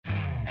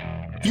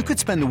You could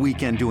spend the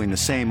weekend doing the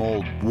same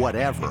old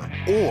whatever,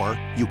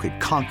 or you could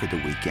conquer the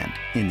weekend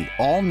in the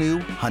all-new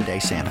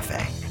Hyundai Santa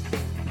Fe.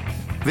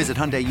 Visit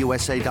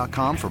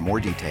HyundaiUSA.com for more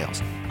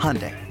details.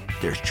 Hyundai,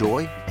 there's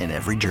joy in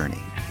every journey.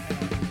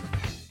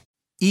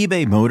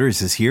 eBay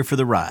Motors is here for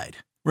the ride.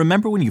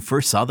 Remember when you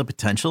first saw the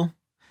potential?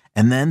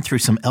 And then through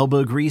some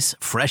elbow grease,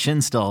 fresh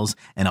installs,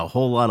 and a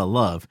whole lot of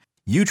love,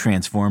 you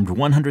transformed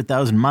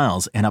 100,000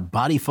 miles and a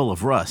body full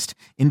of rust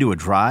into a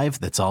drive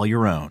that's all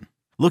your own.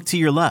 Look to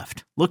your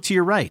left. Look to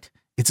your right.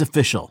 It's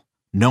official.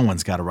 No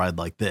one's got a ride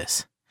like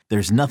this.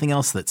 There's nothing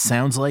else that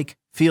sounds like,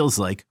 feels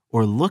like,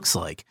 or looks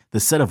like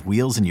the set of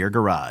wheels in your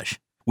garage.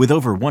 With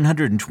over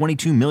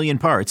 122 million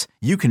parts,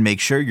 you can make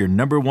sure your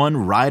number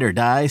one ride or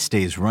die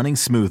stays running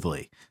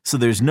smoothly. So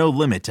there's no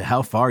limit to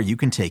how far you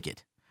can take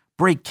it.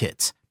 Brake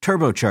kits,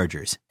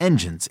 turbochargers,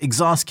 engines,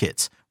 exhaust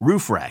kits,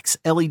 roof racks,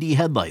 LED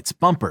headlights,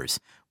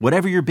 bumpers,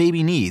 whatever your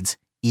baby needs,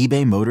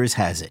 eBay Motors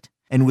has it.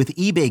 And with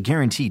eBay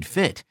Guaranteed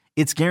Fit,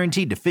 it's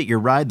guaranteed to fit your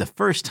ride the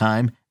first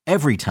time,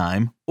 every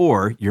time,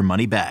 or your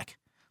money back.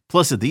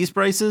 Plus, at these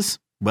prices,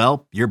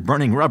 well, you're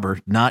burning rubber,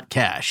 not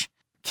cash.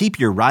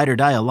 Keep your ride or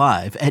die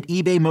alive at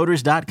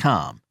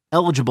ebaymotors.com.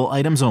 Eligible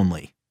items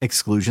only.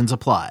 Exclusions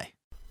apply.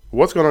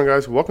 What's going on,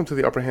 guys? Welcome to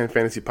the Upper Hand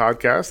Fantasy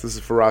Podcast. This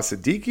is Faraz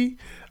Siddiqui.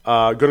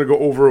 Going to go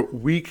over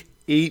Week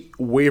 8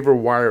 waiver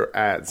wire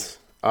ads.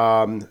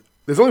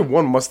 There's only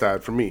one must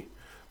add for me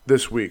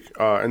this week,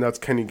 and that's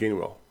Kenny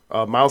Gainwell.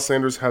 Miles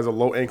Sanders has a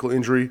low ankle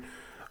injury,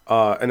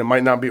 and it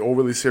might not be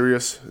overly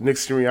serious. Nick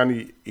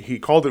Sirianni, he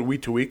called it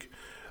week to week.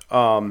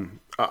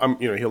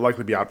 He'll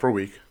likely be out for a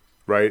week,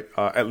 right?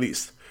 At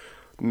least.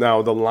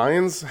 Now, the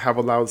Lions have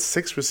allowed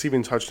 6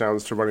 receiving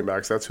touchdowns to running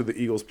backs. That's who the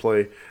Eagles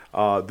play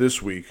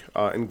this week.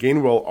 And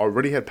Gainwell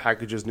already had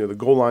packages near the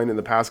goal line in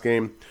the pass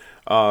game,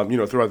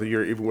 throughout the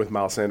year, even with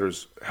Miles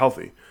Sanders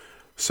healthy.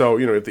 So,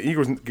 if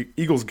the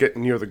Eagles get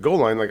near the goal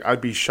line, I'd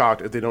be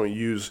shocked if they don't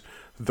use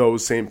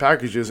those same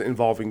packages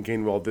involving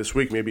Gainwell this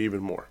week, maybe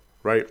even more,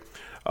 right?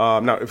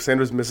 Now, if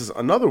Sanders misses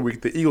another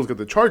week, the Eagles get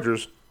the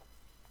Chargers,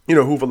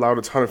 who've allowed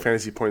a ton of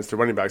fantasy points to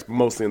running backs,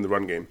 mostly in the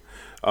run game.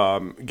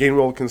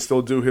 Gainwell can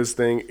still do his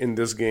thing in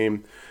this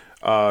game,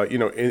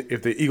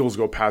 if the Eagles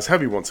go pass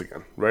heavy once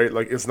again, right?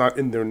 It's not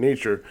in their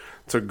nature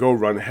to go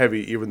run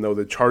heavy, even though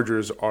the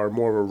Chargers are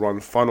more of a run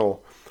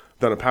funnel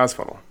than a pass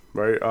funnel,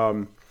 right?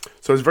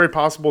 So it's very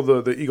possible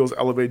the Eagles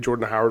elevate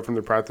Jordan Howard from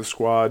the practice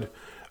squad,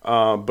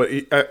 but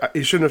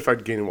it shouldn't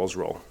affect Gainwell's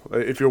role.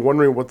 If you're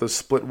wondering what the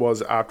split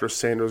was after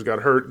Sanders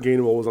got hurt,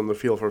 Gainwell was on the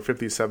field for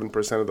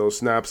 57% of those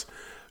snaps,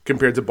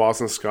 compared to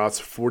Boston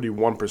Scott's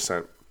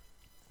 41%.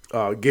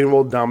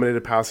 Gainwell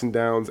dominated passing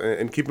downs,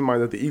 and keep in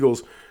mind that the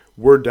Eagles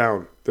were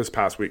down this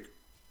past week,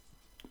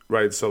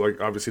 right? So,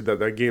 obviously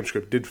that game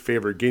script did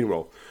favor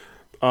Gainwell.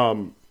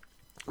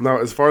 Now,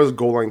 as far as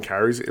goal line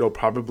carries, it'll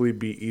probably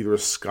be either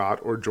Scott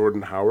or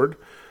Jordan Howard,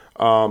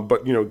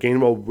 but,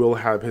 Gainwell will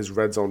have his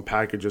red zone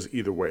packages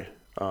either way.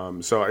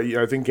 So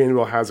I think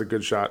Gainwell has a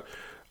good shot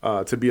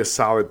to be a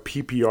solid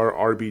PPR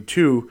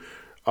RB2,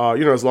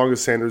 as long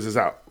as Sanders is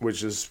out,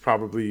 which is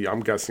probably, I'm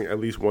guessing, at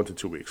least 1 to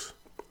 2 weeks,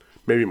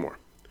 maybe more.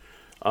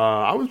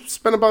 I would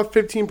spend about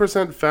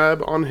 15%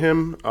 fab on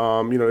him.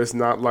 It's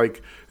not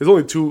like there's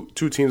only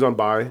two teams on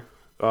bye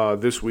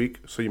this week,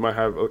 so you might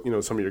have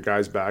some of your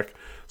guys back.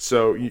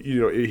 So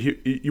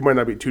you might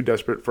not be too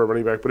desperate for a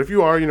running back, but if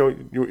you are,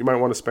 you might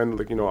want to spend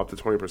up to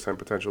 20%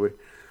 potentially.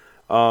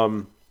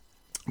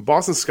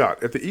 Boston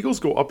Scott, if the Eagles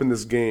go up in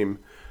this game,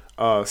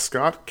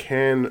 Scott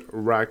can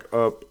rack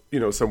up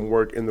some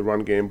work in the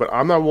run game, but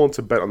I'm not willing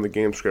to bet on the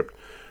game script.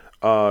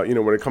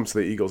 When it comes to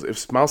the Eagles,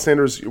 if Miles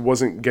Sanders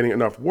wasn't getting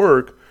enough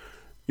work,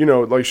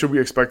 should we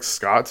expect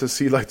Scott to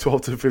see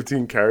 12 to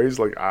 15 carries?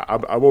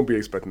 I won't be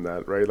expecting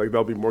that, right?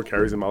 There'll be more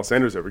carries than Miles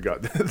Sanders ever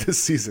got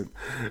this season.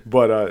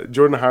 But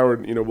Jordan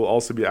Howard, will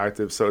also be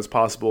active, so it's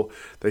possible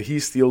that he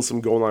steals some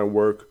goal line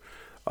work.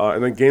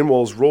 And then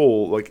Gainwell's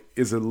role,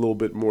 is a little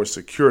bit more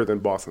secure than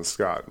Boston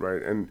Scott,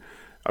 right? And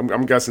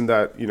I'm guessing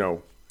that,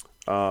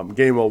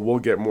 Gainwell will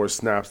get more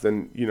snaps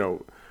than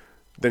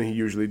he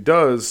usually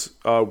does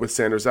with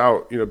Sanders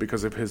out,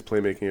 because of his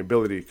playmaking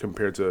ability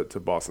compared to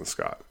Boston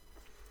Scott.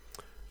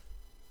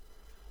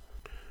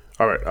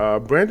 All right,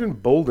 Brandon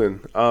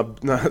Bolden.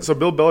 So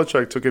Bill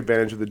Belichick took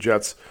advantage of the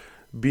Jets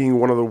being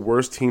one of the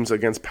worst teams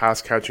against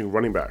pass-catching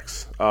running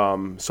backs.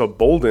 So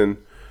Bolden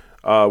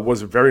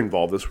was very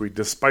involved this week,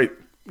 despite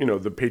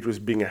the Patriots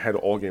being ahead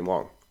all game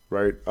long,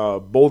 right?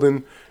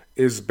 Bolden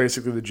is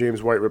basically the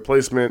James White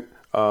replacement,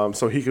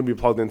 so he can be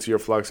plugged into your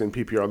flex and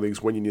PPR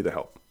leagues when you need the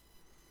help.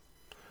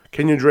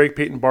 Kenyon Drake,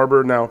 Peyton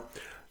Barber. Now,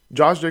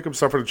 Josh Jacobs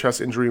suffered a chest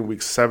injury in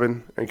Week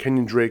 7, and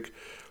Kenyon Drake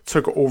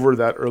took over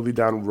that early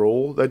down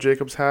role that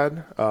Jacobs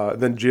had.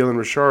 Then Jalen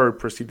Richard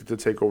proceeded to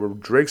take over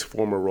Drake's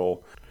former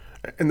role.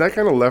 And that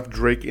kind of left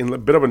Drake in a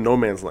bit of a no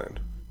man's land,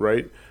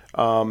 right?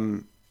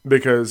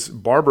 Because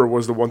Barber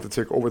was the one to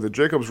take over the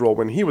Jacobs role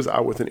when he was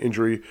out with an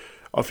injury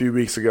a few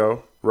weeks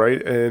ago,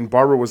 right? And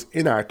Barber was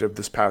inactive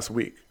this past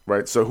week,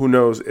 right? So who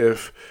knows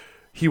if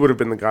he would have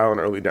been the guy on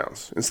early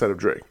downs instead of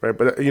Drake, right?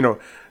 But,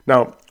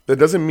 now That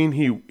doesn't mean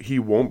he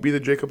won't be the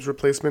Jacobs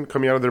replacement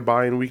coming out of their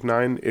bye in week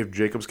 9 if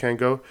Jacobs can't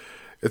go.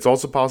 It's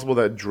also possible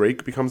that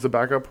Drake becomes the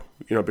backup,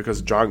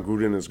 because John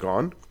Gruden is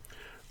gone.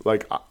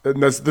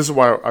 And this is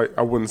why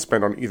I wouldn't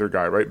spend on either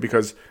guy, right?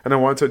 And I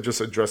wanted to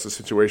just address the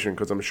situation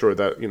because I'm sure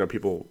that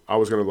people, I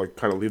was going to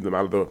kind of leave them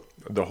out of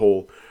the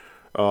whole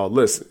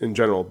list in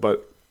general.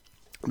 But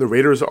the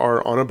Raiders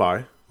are on a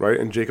bye, right?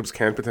 And Jacobs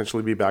can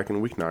potentially be back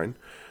in week 9.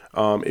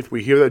 If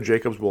we hear that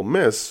Jacobs will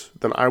miss,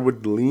 then I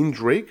would lean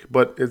Drake,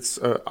 but it's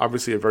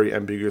obviously a very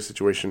ambiguous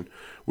situation.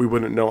 We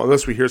wouldn't know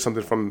unless we hear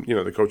something from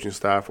the coaching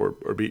staff or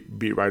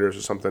beat writers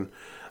or something.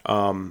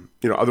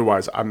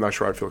 Otherwise, I'm not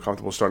sure I feel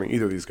comfortable starting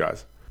either of these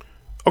guys.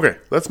 Okay,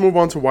 let's move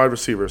on to wide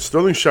receivers.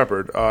 Sterling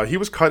Shepard, he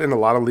was cut in a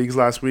lot of leagues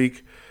last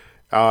week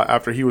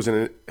after he was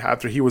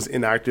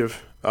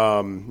inactive.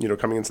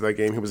 Coming into that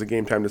game, he was a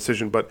game time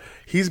decision, but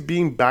he's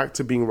being back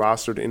to being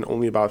rostered in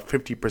only about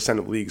 50%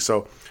 of leagues.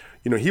 So,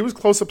 he was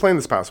close to playing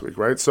this past week,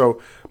 right?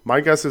 So my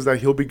guess is that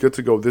he'll be good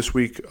to go this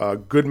week.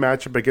 Good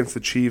matchup against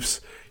the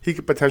Chiefs. He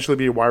could potentially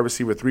be a wide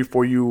receiver 3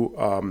 for you,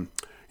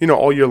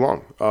 all year long,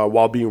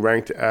 while being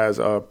ranked as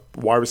a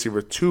wide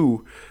receiver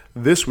 2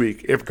 this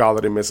week if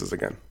Golladay misses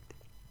again.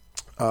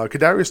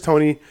 Kadarius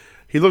Toney,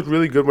 he looked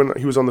really good when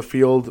he was on the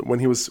field, when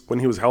he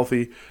was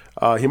healthy.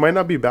 He might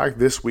not be back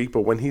this week,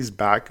 but when he's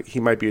back,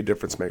 he might be a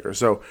difference maker.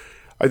 So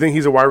I think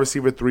he's a wide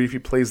receiver 3 if he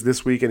plays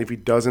this week, and if he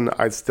doesn't,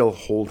 I'd still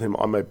hold him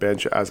on my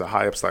bench as a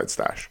high upside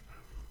stash.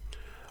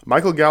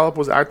 Michael Gallup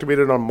was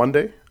activated on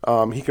Monday.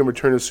 He can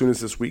return as soon as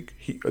this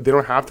week. They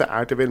don't have to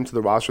activate him to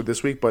the roster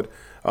this week, but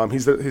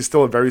he's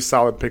still a very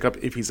solid pickup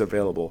if he's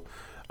available.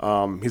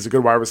 He's a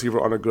good wide receiver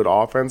on a good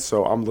offense,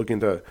 so I'm looking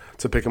to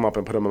pick him up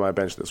and put him on my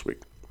bench this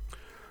week.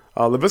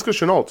 Laviska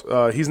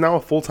Shenault, he's now a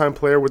full-time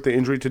player with the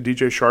injury to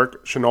DJ Chark.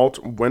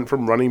 Shenault went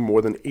from running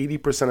more than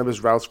 80% of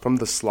his routes from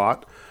the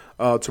slot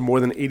to more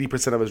than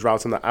 80% of his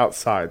routes on the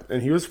outside.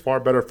 And he was far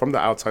better from the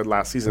outside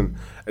last season,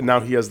 and now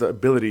he has the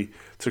ability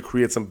to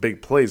create some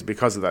big plays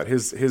because of that.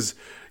 His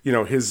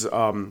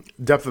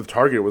depth of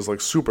target was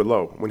super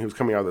low when he was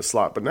coming out of the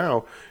slot, but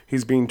now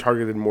he's being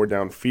targeted more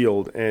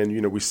downfield,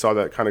 and we saw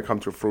that kind of come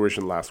to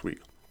fruition last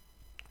week.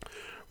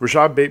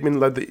 Rashad Bateman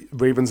led the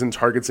Ravens in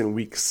targets in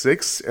week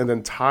 6 and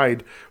then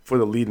tied for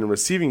the lead in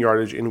receiving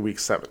yardage in week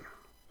 7.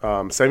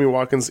 Sammy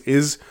Watkins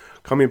is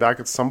coming back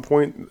at some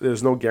point.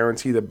 There's no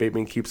guarantee that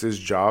Bateman keeps his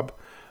job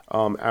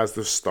as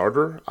the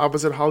starter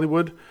opposite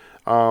Hollywood.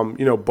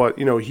 But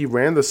he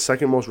ran the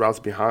second most routes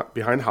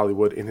behind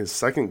Hollywood in his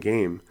second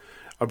game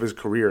of his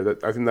career.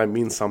 I think that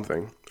means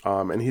something.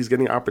 And he's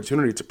getting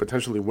opportunity to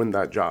potentially win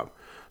that job.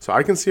 So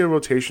I can see a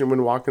rotation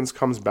when Watkins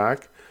comes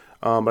back.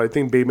 But I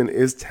think Bateman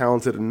is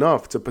talented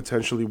enough to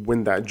potentially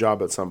win that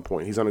job at some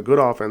point. He's on a good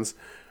offense.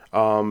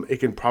 It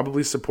can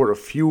probably support a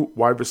few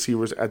wide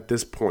receivers at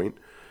this point,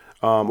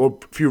 or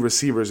a few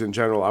receivers in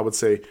general. I would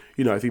say,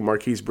 I think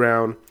Marquise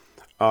Brown,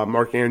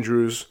 Mark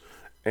Andrews,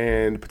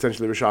 and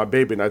potentially Rashad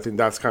Bateman. I think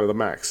that's kind of the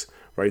max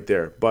right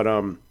there. But,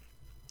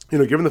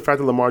 given the fact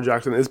that Lamar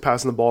Jackson is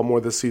passing the ball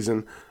more this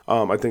season,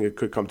 I think it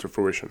could come to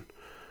fruition.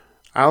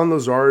 Allen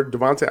Lazard,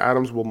 Devontae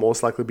Adams will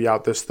most likely be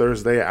out this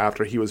Thursday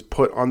after he was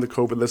put on the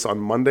COVID list on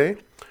Monday.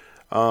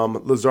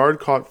 Lazard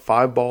caught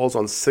 5 balls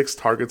on 6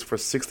 targets for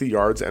 60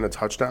 yards and a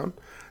touchdown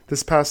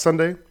this past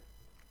Sunday.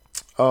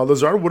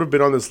 Lazard would have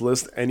been on this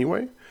list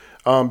anyway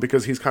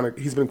because he's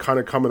been kind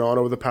of coming on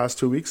over the past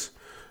 2 weeks.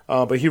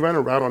 But he ran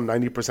a route on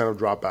 90% of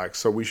dropbacks,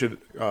 so we should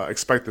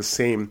expect the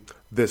same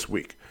this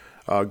week.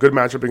 Good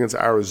matchup against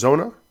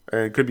Arizona,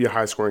 and it could be a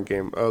high-scoring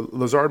game.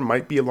 Lazard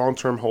might be a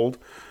long-term hold.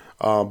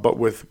 But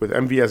with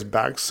MVS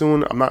back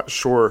soon, I'm not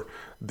sure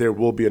there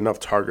will be enough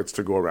targets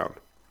to go around.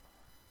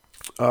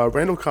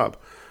 Randall Cobb.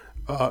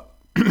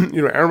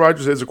 Aaron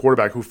Rodgers is a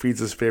quarterback who feeds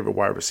his favorite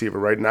wide receiver.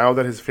 Right now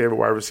that his favorite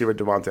wide receiver,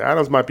 Devontae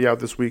Adams, might be out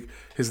this week,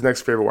 his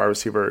next favorite wide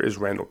receiver is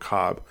Randall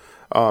Cobb.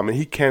 And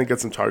he can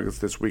get some targets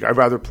this week. I'd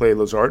rather play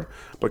Lazard,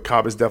 but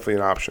Cobb is definitely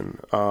an option.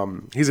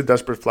 He's a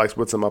desperate flex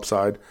with some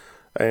upside.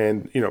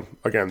 And,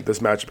 again, this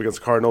matchup against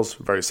the Cardinals,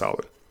 very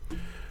solid.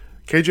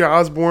 KJ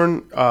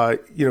Osborne,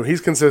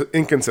 he's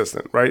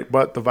inconsistent, right?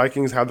 But the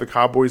Vikings have the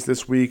Cowboys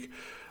this week.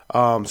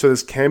 So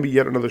this can be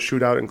yet another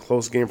shootout and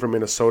close game for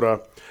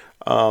Minnesota.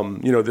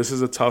 This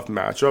is a tough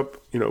matchup,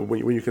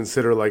 when you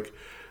consider the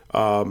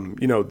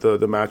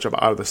matchup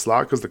out of the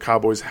slot because the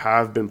Cowboys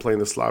have been playing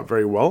the slot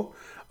very well.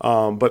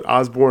 But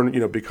Osborne,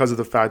 because of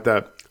the fact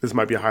that this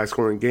might be a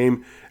high-scoring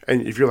game,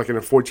 and if you're in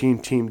a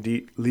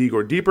 14-team league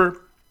or deeper,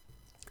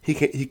 he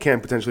can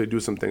potentially do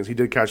some things. He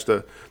did catch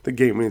the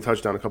game-winning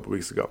touchdown a couple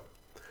weeks ago.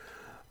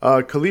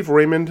 Khalif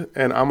Raymond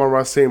and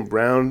Amon-Ra St.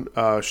 Brown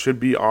should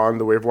be on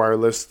the waiver wire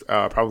list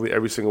probably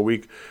every single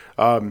week.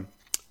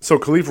 So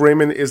Khalif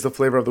Raymond is the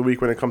flavor of the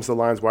week when it comes to the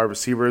Lions wide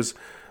receivers.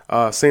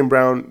 St.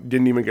 Brown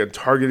didn't even get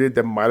targeted.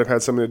 That might have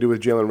had something to do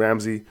with Jalen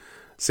Ramsey.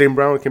 St.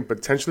 Brown can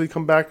potentially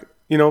come back,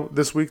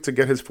 this week to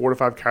get his 4 to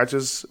 5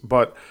 catches.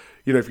 But,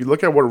 if you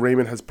look at what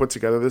Raymond has put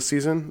together this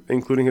season,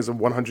 including his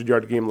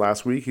 100-yard game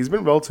last week, he's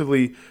been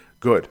relatively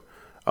good.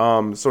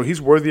 So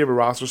he's worthy of a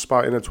roster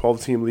spot in a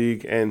 12-team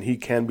league, and he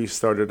can be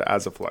started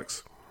as a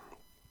flex.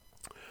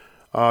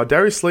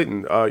 Darius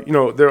Slayton,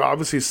 there are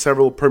obviously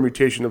several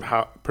permutations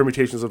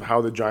of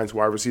how the Giants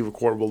wide receiver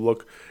core will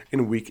look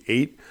in Week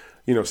 8.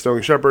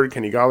 Sterling Shepard,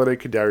 Kenny Golladay,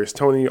 Kadarius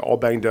Toney, all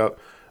banged up.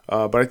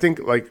 But I think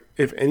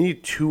if any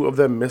two of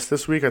them miss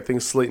this week, I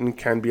think Slayton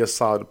can be a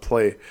solid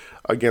play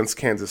against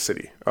Kansas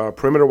City.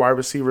 Perimeter wide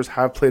receivers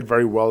have played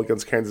very well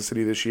against Kansas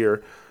City this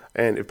year.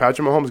 And if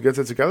Patrick Mahomes gets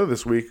it together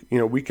this week,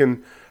 we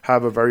can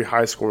have a very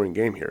high-scoring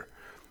game here.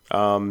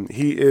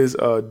 He is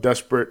a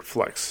desperate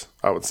flex,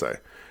 I would say.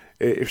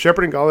 If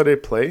Shepard and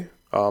Golladay play,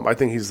 I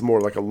think he's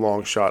more like a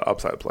long shot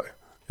upside play,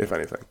 if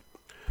anything.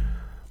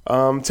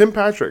 Tim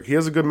Patrick, he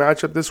has a good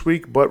matchup this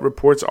week, but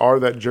reports are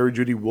that Jerry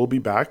Jeudy will be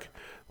back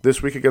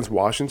this week against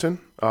Washington.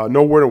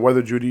 No word on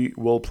whether Jeudy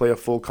will play a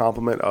full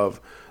complement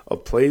of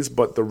plays,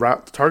 but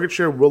the target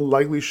share will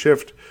likely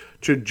shift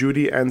to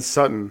Jeudy and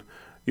Sutton,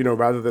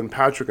 rather than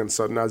Patrick and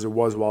Sutton as it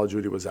was while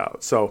Jeudy was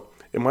out. So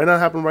it might not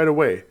happen right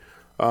away.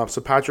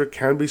 So Patrick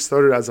can be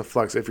started as a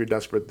flex if you're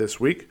desperate this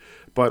week,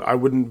 but I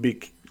wouldn't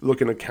be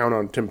looking to count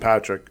on Tim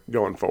Patrick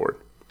going forward.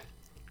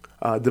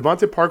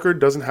 Devontae Parker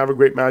doesn't have a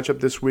great matchup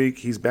this week.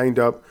 He's banged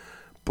up,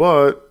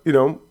 but,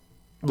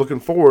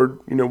 looking forward,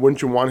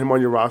 wouldn't you want him on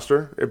your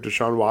roster if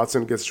Deshaun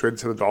Watson gets traded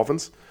to the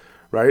Dolphins,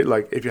 right?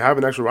 If you have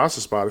an extra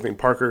roster spot, I think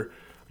Parker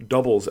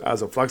doubles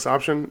as a flex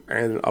option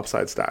and an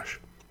upside stash.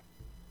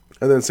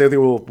 And then same thing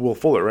with Will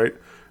Fuller, right?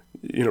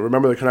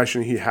 Remember the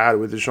connection he had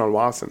with Deshaun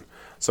Watson.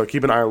 So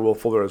keep an eye on Will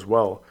Fuller as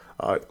well.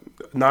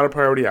 Not a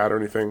priority ad or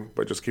anything,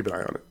 but just keep an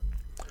eye on it.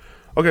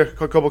 Okay,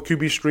 a couple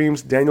QB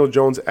streams. Daniel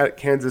Jones at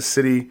Kansas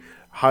City,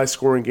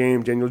 high-scoring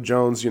game. Daniel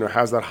Jones,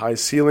 has that high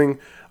ceiling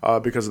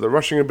because of the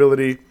rushing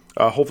ability.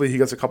 Hopefully he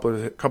gets a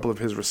couple of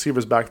his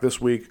receivers back this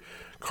week.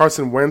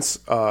 Carson Wentz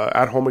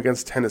at home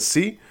against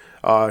Tennessee.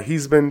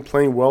 He's been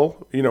playing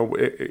well,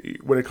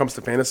 when it comes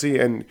to fantasy,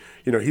 and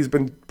he's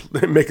been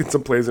making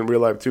some plays in real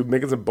life too,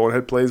 making some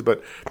bonehead plays,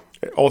 but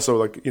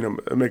also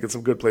making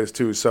some good plays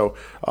too. So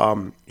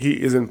he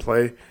is in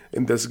play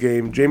in this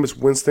game. Jameis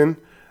Winston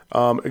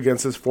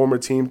against his former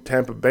team,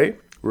 Tampa Bay,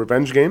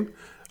 revenge game,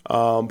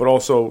 but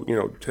also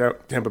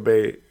Tampa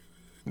Bay,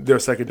 their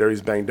secondary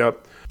is banged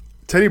up.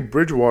 Teddy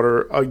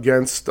Bridgewater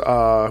against who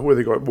are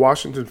they going?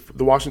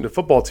 The Washington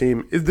football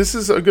team. This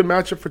is a good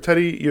matchup for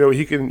Teddy.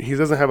 He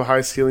doesn't have a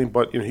high ceiling,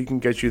 but he can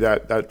get you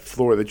that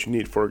floor that you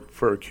need for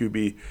a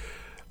QB.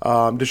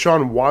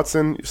 Deshaun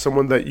Watson,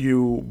 someone that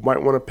you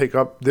might want to pick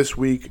up this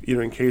week,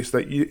 in case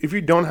that if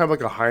you don't have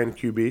a high-end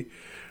QB,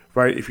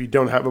 right? If you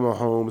don't have a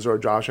Mahomes or a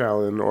Josh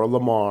Allen or a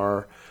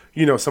Lamar,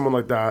 someone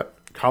like that,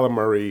 Kyler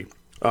Murray,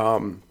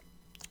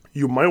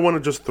 you might want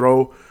to just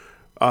throw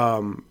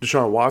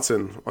Deshaun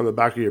Watson on the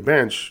back of your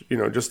bench,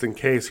 just in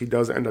case he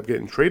does end up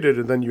getting traded,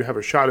 and then you have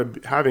a shot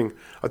at having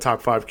a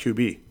top 5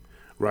 QB,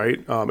 right?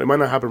 It might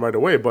not happen right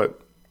away, but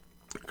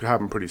it could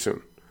happen pretty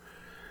soon.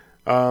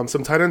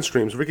 Some tight end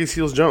streams. Ricky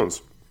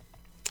Seals-Jones.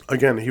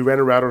 Again, he ran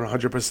a route on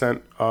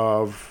 100%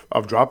 of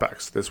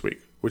dropbacks this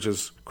week, which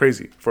is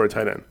crazy for a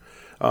tight end.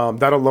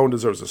 That alone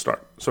deserves a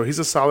start. So he's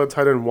a solid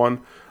tight end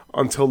 1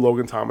 until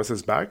Logan Thomas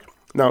is back.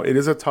 Now, it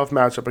is a tough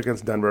matchup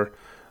against Denver,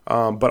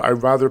 but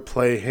I'd rather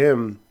play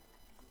him,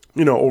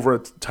 over a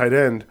tight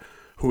end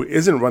who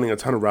isn't running a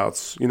ton of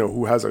routes,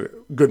 who has a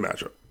good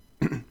matchup.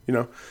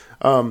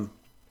 CJ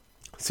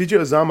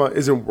Uzomah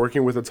isn't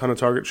working with a ton of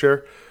target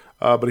share,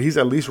 but he's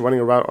at least running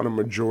a route on a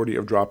majority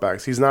of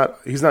dropbacks. He's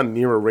not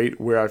near a rate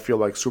where I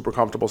feel super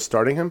comfortable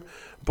starting him,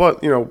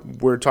 but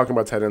we're talking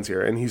about tight ends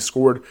here, and he's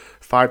scored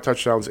 5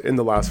 touchdowns in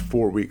the last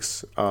 4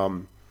 weeks.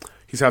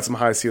 He's had some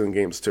high ceiling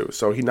games too.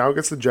 So he now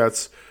gets the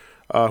Jets,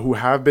 who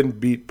have been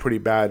beat pretty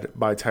bad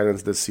by tight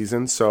ends this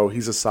season, so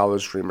he's a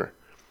solid streamer.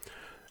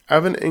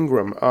 Evan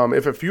Ingram.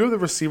 If a few of the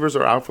receivers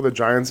are out for the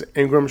Giants,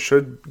 Ingram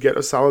should get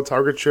a solid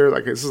target share.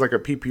 This is a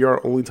PPR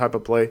only type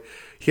of play.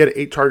 He had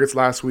 8 targets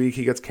last week.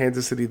 He gets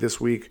Kansas City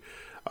this week.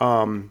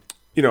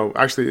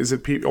 Actually, is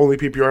it only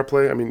PPR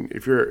play? I mean,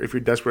 if you're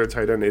desperate at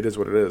tight end, it is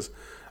what it is.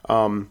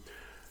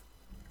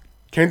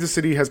 Kansas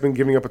City has been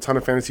giving up a ton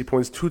of fantasy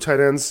points to tight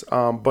ends,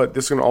 but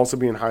this is going to also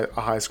be a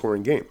high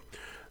scoring game.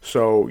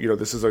 So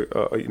this is a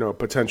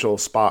potential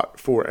spot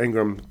for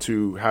Ingram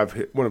to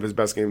have one of his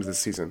best games this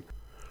season.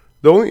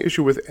 The only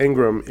issue with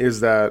Ingram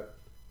is that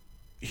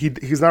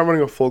he's not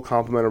running a full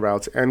complement of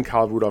routes, and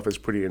Kyle Rudolph is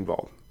pretty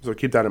involved. So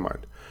keep that in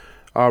mind.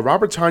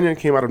 Robert Tonyan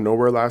came out of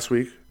nowhere last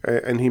week,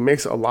 and he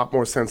makes a lot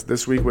more sense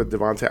this week with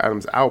Devontae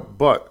Adams out,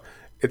 but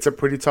it's a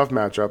pretty tough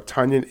matchup.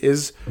 Tonyan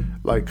is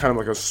kind of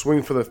a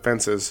swing for the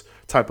fences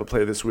type of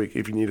play this week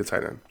if you need a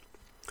tight end.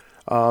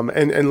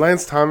 And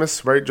Lance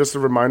Thomas, right? Just a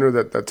reminder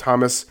that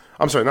Thomas,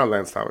 I'm sorry, not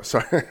Lance Thomas,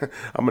 sorry,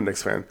 I'm a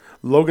Knicks fan.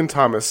 Logan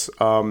Thomas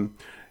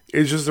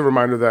is just a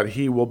reminder that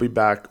he will be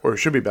back, or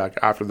should be back,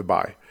 after the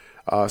bye.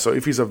 So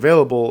if he's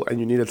available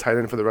and you need a tight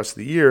end for the rest of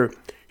the year,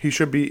 he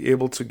should be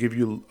able to give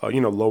you,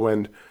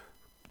 low-end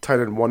tight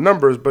end 1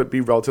 numbers, but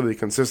be relatively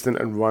consistent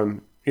and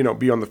run,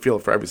 be on the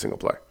field for every single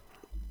play.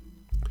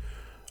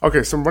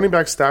 Okay, some running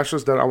back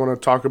stashes that I want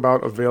to talk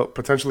about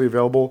potentially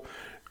available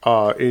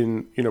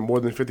in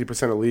more than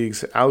 50% of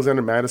leagues.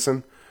 Alexander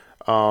Madison,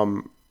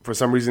 For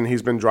some reason,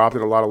 he's been dropped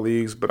in a lot of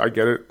leagues, but I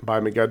get it.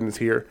 Biomageddon is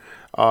here.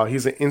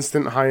 He's an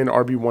instant high-end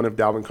RB1 if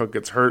Dalvin Cook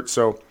gets hurt.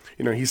 So,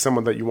 he's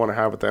someone that you want to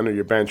have at the end of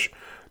your bench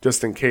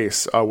just in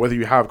case, whether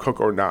you have Cook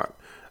or not.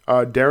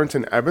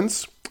 Darrington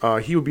Evans,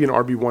 he would be an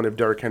RB1 if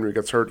Derrick Henry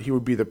gets hurt. He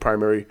would be the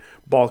primary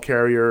ball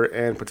carrier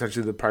and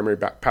potentially the primary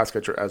pass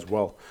catcher as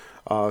well.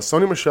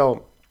 Sony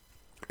Michel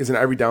is an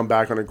every down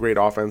back on a great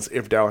offense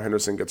if Darrell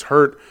Henderson gets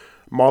hurt.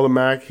 Marlon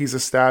Mack, he's a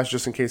stash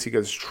just in case he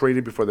gets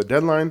traded before the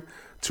deadline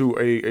to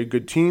a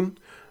good team.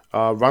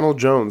 Ronald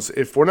Jones,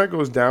 if Fournette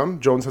goes down,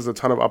 Jones has a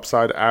ton of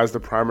upside as the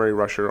primary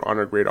rusher on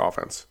a great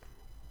offense.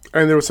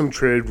 And there was some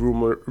trade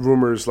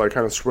rumors like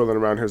kind of swirling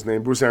around his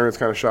name. Bruce Arians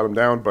kind of shot him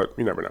down, but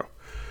you never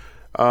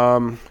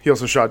know. He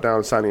also shot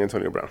down signing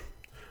Antonio Brown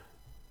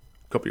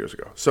a couple years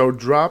ago. So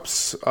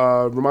drops,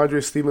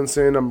 Ramondre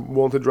Stevenson, I'm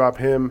willing to drop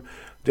him.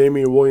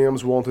 Damian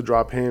Williams, willing to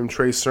drop him.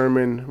 Trey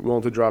Sermon,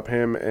 willing to drop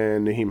him.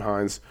 And Nyheim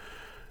Hines,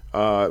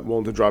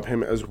 willing to drop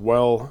him as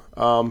well.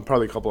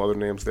 Probably a couple other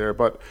names there.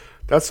 But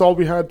that's all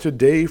we had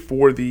today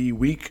for the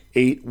Week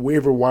 8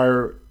 waiver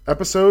wire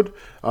episode.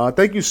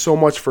 Thank you so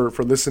much for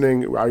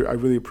listening. I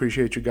really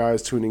appreciate you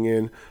guys tuning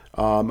in.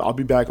 I'll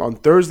be back on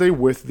Thursday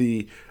with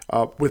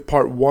with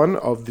part 1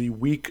 of the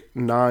Week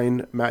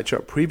 9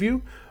 matchup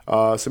preview.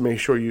 So make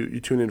sure you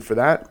tune in for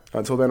that.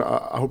 Until then,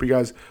 I hope you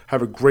guys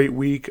have a great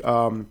week.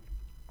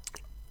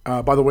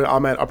 By the way,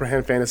 I'm at Upper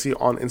Hand Fantasy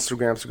on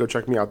Instagram, so go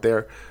check me out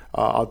there.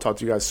 I'll talk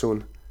to you guys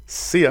soon.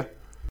 See ya.